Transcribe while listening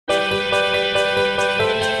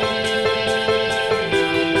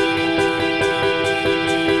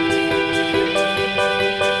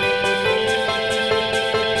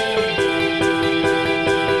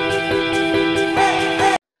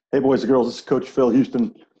boys and girls, this is Coach Phil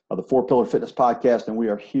Houston of the Four Pillar Fitness Podcast, and we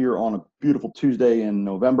are here on a beautiful Tuesday in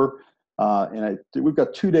November. We've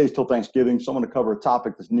got 2 days till Thanksgiving, so I'm going to cover a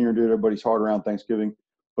topic that's near and dear to everybody's heart around Thanksgiving.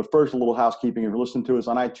 But first, a little housekeeping. If you're listening to us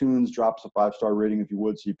on iTunes, drop us a 5-star rating if you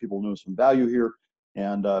would, so people know some value here.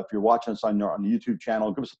 And if you're watching us on the YouTube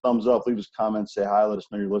channel, give us a thumbs up, leave us comments, say hi, let us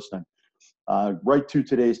know you're listening. Right to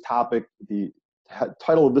today's topic. The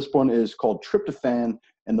title of this one is called Tryptophan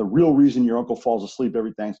and the Real Reason Your Uncle Falls Asleep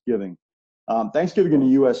Every Thanksgiving. Thanksgiving in the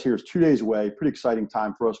U.S. here is 2 days away. Pretty exciting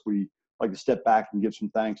time for us. We like to step back and give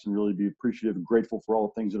some thanks and really be appreciative and grateful for all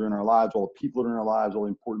the things that are in our lives, all the people that are in our lives, all the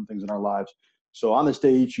important things in our lives. So on this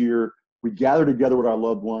day each year, we gather together with our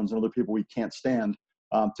loved ones and other people we can't stand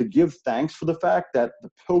to give thanks for the fact that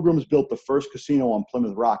the Pilgrims built the first casino on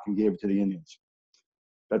Plymouth Rock and gave it to the Indians.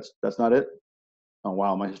 That's not it? Oh,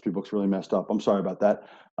 wow, my history book's really messed up. I'm sorry about that.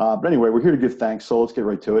 But anyway, we're here to give thanks, so let's get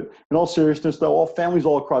right to it. In all seriousness, though, all families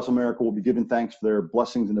all across America will be giving thanks for their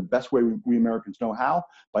blessings in the best way we Americans know how,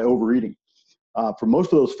 by overeating. For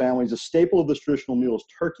most of those families, a staple of this traditional meal is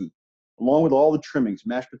turkey, along with all the trimmings,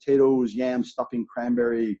 mashed potatoes, yams, stuffing,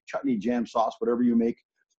 cranberry, chutney, jam, sauce, whatever you make,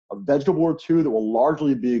 a vegetable or two that will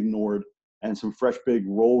largely be ignored, and some fresh baked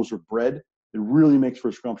rolls or bread. It really makes for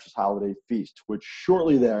a scrumptious holiday feast, which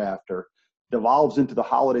shortly thereafter devolves into the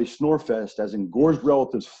holiday snore fest as engorged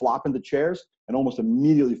relatives flop into chairs and almost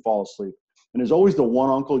immediately fall asleep. And there's always the one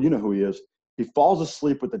uncle, you know who he is. He falls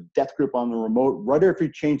asleep with a death grip on the remote right after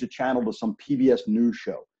he changed the channel to some PBS news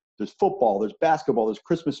show. There's football, there's basketball, there's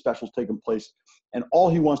Christmas specials taking place, and all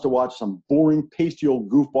he wants to watch is some boring, pasty old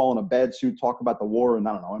goofball in a bad suit talk about the war and,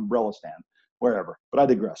 I don't know, umbrella stand, wherever. But I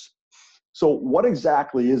digress. So what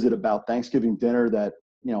exactly is it about Thanksgiving dinner that,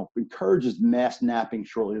 encourages mass napping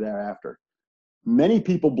shortly thereafter? Many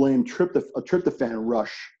people blame a tryptophan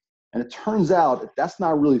rush, and it turns out that's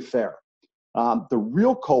not really fair. The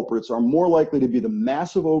real culprits are more likely to be the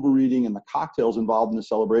massive overeating and the cocktails involved in the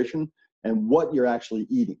celebration and what you're actually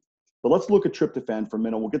eating. But let's look at tryptophan for a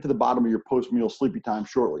minute. We'll get to the bottom of your post-meal sleepy time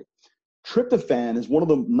shortly. Tryptophan is one of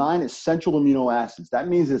the 9 essential amino acids. That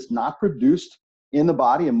means it's not produced in the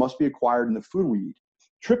body and must be acquired in the food we eat.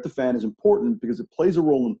 Tryptophan is important because it plays a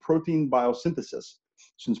role in protein biosynthesis.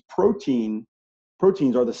 Since proteins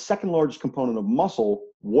are the second largest component of muscle,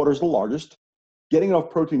 water is the largest. Getting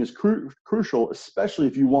enough protein is crucial, especially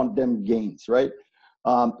if you want them gains, right?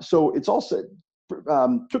 So it's also,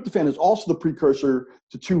 tryptophan is also the precursor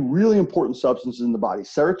to 2 really important substances in the body,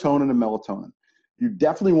 serotonin and melatonin. You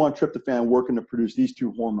definitely want tryptophan working to produce these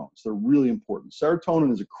 2 hormones. They're really important.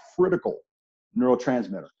 Serotonin is a critical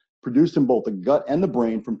neurotransmitter produced in both the gut and the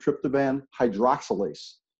brain from tryptophan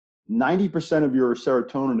hydroxylase. 90% of your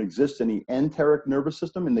serotonin exists in the enteric nervous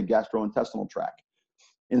system in the gastrointestinal tract,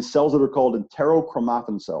 in cells that are called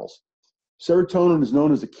enterochromaffin cells. Serotonin is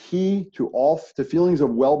known as the key to feelings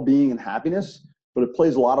of well-being and happiness, but it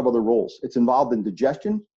plays a lot of other roles. It's involved in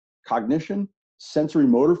digestion, cognition, sensory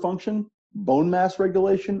motor function, bone mass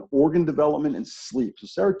regulation, organ development, and sleep. So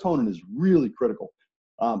serotonin is really critical.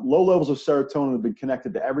 Low levels of serotonin have been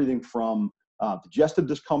connected to everything from digestive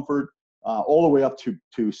discomfort, all the way up to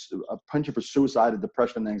a penchant for suicide and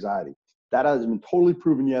depression and anxiety. That hasn't been totally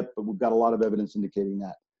proven yet, but we've got a lot of evidence indicating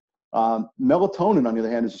that. Melatonin, on the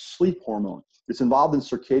other hand, is a sleep hormone. It's involved in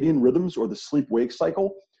circadian rhythms or the sleep-wake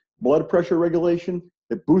cycle, blood pressure regulation.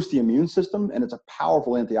 It boosts the immune system, and it's a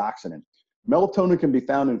powerful antioxidant. Melatonin can be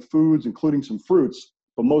found in foods, including some fruits,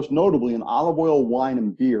 but most notably in olive oil, wine,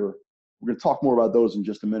 and beer. We're going to talk more about those in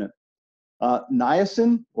just a minute.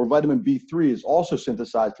 Niacin, or vitamin B3, is also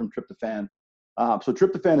synthesized from tryptophan. So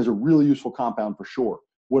tryptophan is a really useful compound for sure.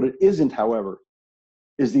 What it isn't, however,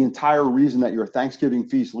 is the entire reason that your Thanksgiving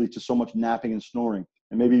feast leads to so much napping and snoring,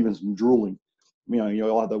 and maybe even some drooling. You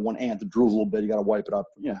all have that one ant that drools a little bit. You got to wipe it up.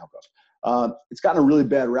 You know how it goes. It's gotten a really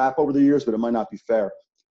bad rap over the years, but it might not be fair.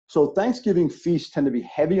 So Thanksgiving feasts tend to be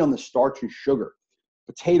heavy on the starch and sugar.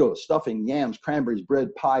 Potatoes, stuffing, yams, cranberries,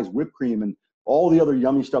 bread, pies, whipped cream, and all the other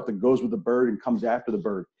yummy stuff that goes with the bird and comes after the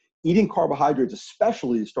bird. Eating carbohydrates,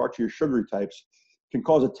 especially starchy or sugary types, can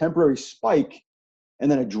cause a temporary spike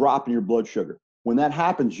and then a drop in your blood sugar. When that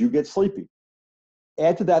happens, you get sleepy.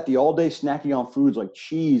 Add to that the all-day snacking on foods like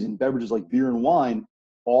cheese and beverages like beer and wine,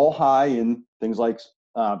 all high in things like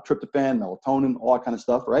tryptophan, melatonin, all that kind of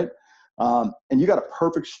stuff, right? And you got a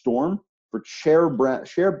perfect storm for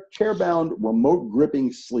chair-bound remote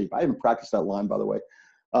gripping sleep. I haven't practiced that line, by the way.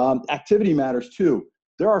 Activity matters too.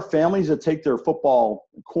 There are families that take their football,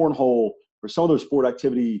 cornhole, or some of their sport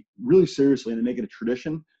activity really seriously and they make it a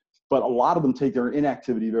tradition, but a lot of them take their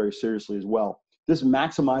inactivity very seriously as well. This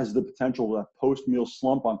maximizes the potential of a post-meal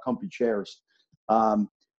slump on comfy chairs.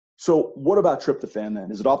 So what about tryptophan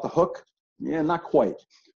then? Is it off the hook? Yeah, not quite.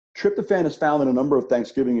 Tryptophan is found in a number of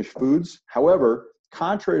Thanksgiving-ish foods. However,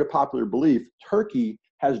 contrary to popular belief, turkey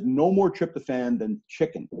has no more tryptophan than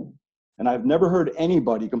chicken. And I've never heard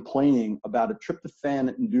anybody complaining about a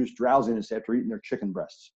tryptophan-induced drowsiness after eating their chicken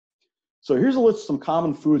breasts. So here's a list of some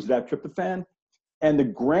common foods that have tryptophan and the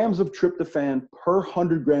grams of tryptophan per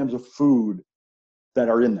 100 grams of food that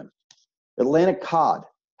are in them. Atlantic cod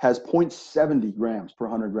has 0.70 grams per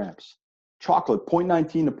 100 grams. Chocolate,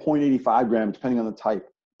 0.19 to 0.85 grams, depending on the type.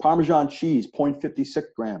 Parmesan cheese, 0.56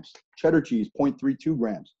 grams. Cheddar cheese, 0.32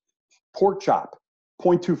 grams. Pork chop,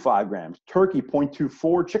 0.25 grams. Turkey,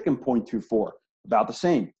 0.24. Chicken, 0.24. About the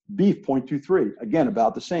same. Beef, 0.23. Again,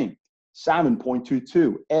 about the same. Salmon,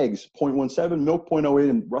 0.22. Eggs, 0.17. Milk, 0.08.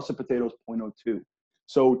 And russet potatoes, 0.02.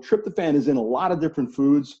 So tryptophan is in a lot of different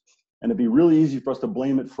foods. And it'd be really easy for us to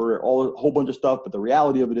blame it for a whole bunch of stuff. But the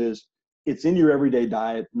reality of it is, it's in your everyday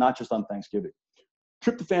diet, not just on Thanksgiving.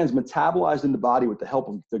 Tryptophan is metabolized in the body with the help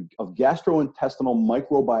of gastrointestinal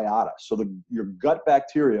microbiota. So your gut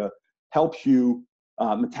bacteria helps you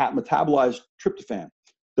metabolize tryptophan.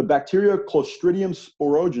 The bacteria Clostridium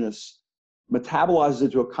sporogenus metabolizes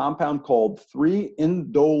it to a compound called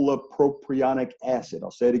 3-indolapropionic acid. I'll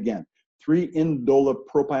say it again.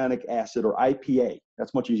 3-indolapropionic acid, or IPA.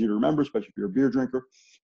 That's much easier to remember, especially if you're a beer drinker.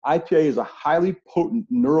 IPA is a highly potent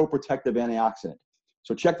neuroprotective antioxidant.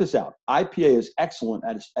 So check this out. IPA is excellent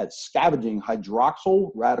at scavenging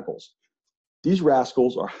hydroxyl radicals. These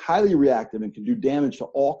radicals are highly reactive and can do damage to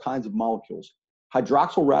all kinds of molecules.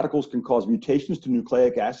 Hydroxyl radicals can cause mutations to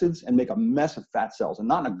nucleic acids and make a mess of fat cells, and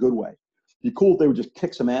not in a good way. It'd be cool if they would just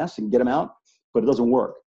kick some ass and get them out, but it doesn't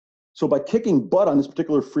work. So by kicking butt on this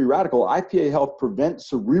particular free radical, IPA helps prevent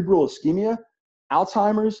cerebral ischemia,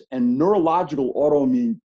 Alzheimer's, and neurological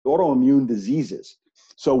autoimmune diseases.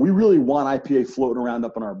 So we really want IPA floating around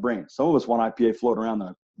up in our brain. Some of us want IPA floating around in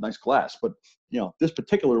a nice glass, but this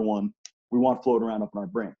particular one, we want floating around up in our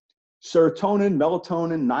brain. Serotonin,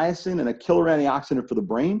 melatonin, niacin, and a killer antioxidant for the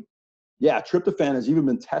brain. Yeah, tryptophan has even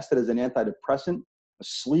been tested as an antidepressant, a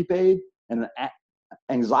sleep aid, and an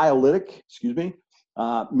anxiolytic,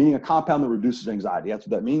 meaning a compound that reduces anxiety. That's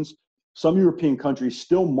what that means. Some European countries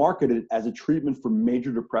still market it as a treatment for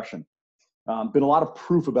major depression. Been a lot of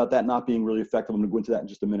proof about that not being really effective. I'm going to go into that in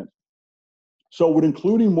just a minute. So would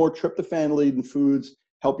including more tryptophan-laden foods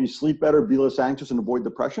help you sleep better, be less anxious, and avoid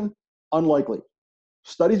depression? Unlikely.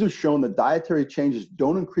 Studies have shown that dietary changes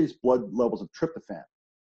don't increase blood levels of tryptophan.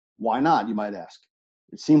 Why not, you might ask?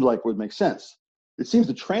 It seems like it would make sense. It seems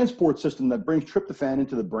the transport system that brings tryptophan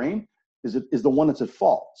into the brain is the one that's at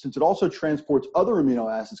fault, since it also transports other amino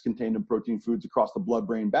acids contained in protein foods across the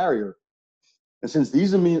blood-brain barrier. And since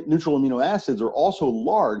these neutral amino acids are also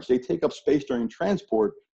large, they take up space during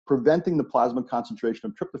transport, preventing the plasma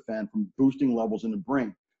concentration of tryptophan from boosting levels in the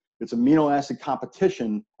brain. It's amino acid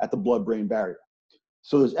competition at the blood-brain barrier.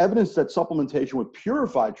 So there's evidence that supplementation with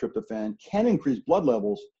purified tryptophan can increase blood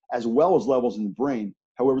levels as well as levels in the brain.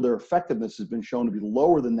 However, their effectiveness has been shown to be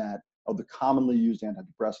lower than that of the commonly used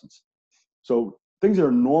antidepressants. So things that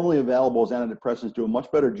are normally available as antidepressants do a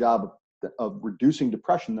much better job of reducing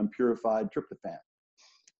depression than purified tryptophan.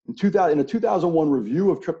 In a 2001 review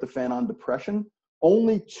of tryptophan on depression,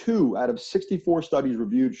 only 2 out of 64 studies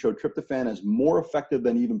reviewed showed tryptophan as more effective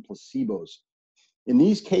than even placebos. In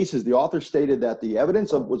these cases, the author stated that the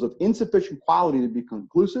evidence was of insufficient quality to be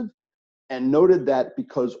conclusive, and noted that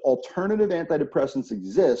because alternative antidepressants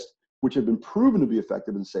exist, which have been proven to be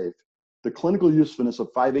effective and safe, the clinical usefulness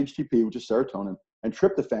of 5-HTP, which is serotonin, and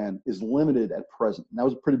tryptophan is limited at present. And that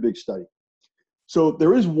was a pretty big study. So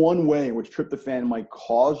there is one way in which tryptophan might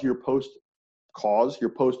cause your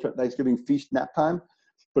post-Thanksgiving feast nap time,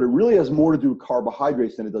 but it really has more to do with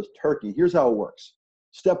carbohydrates than it does turkey. Here's how it works.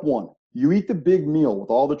 Step 1, you eat the big meal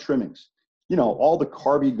with all the trimmings, all the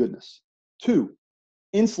carby goodness. 2,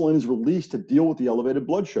 insulin is released to deal with the elevated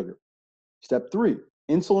blood sugar. Step 3,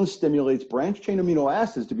 insulin stimulates branched-chain amino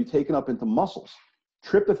acids to be taken up into muscles.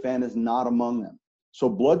 Tryptophan is not among them. So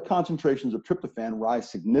blood concentrations of tryptophan rise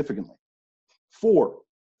significantly. 4,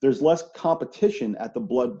 there's less competition at the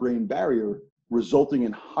blood-brain barrier, resulting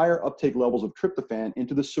in higher uptake levels of tryptophan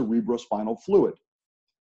into the cerebrospinal fluid.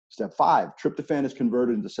 Step 5, tryptophan is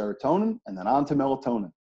converted into serotonin and then onto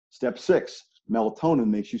melatonin. Step 6, melatonin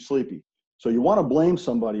makes you sleepy. So you want to blame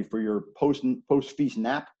somebody for your post-feast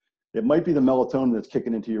nap. It might be the melatonin that's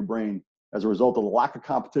kicking into your brain as a result of the lack of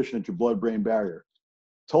competition at your blood-brain barrier.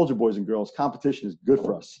 Told you, boys and girls, competition is good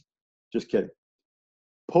for us. Just kidding.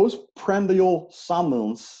 Postprandial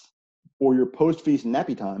somnolence, or your post-feast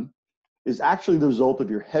nappy time, is actually the result of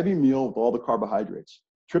your heavy meal with all the carbohydrates.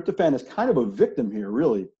 Tryptophan is kind of a victim here,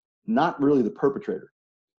 really, not really the perpetrator.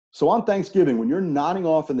 So on Thanksgiving, when you're nodding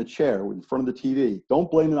off in the chair in front of the TV,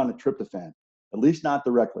 don't blame it on the tryptophan, at least not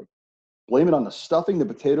directly. Blame it on the stuffing, the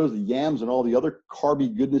potatoes, the yams, and all the other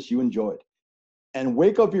carby goodness you enjoyed. And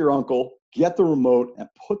wake up your uncle, get the remote, and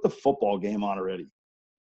put the football game on already.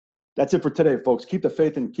 That's it for today, folks. Keep the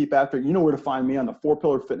faith and keep after it. You know where to find me on the 4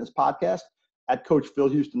 Pillar Fitness Podcast at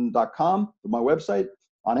CoachPhilHouston.com, my website,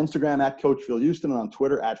 on Instagram at CoachPhilHouston, and on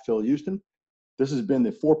Twitter at PhilHouston. This has been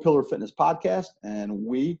the 4 Pillar Fitness Podcast, and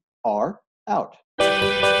we are out.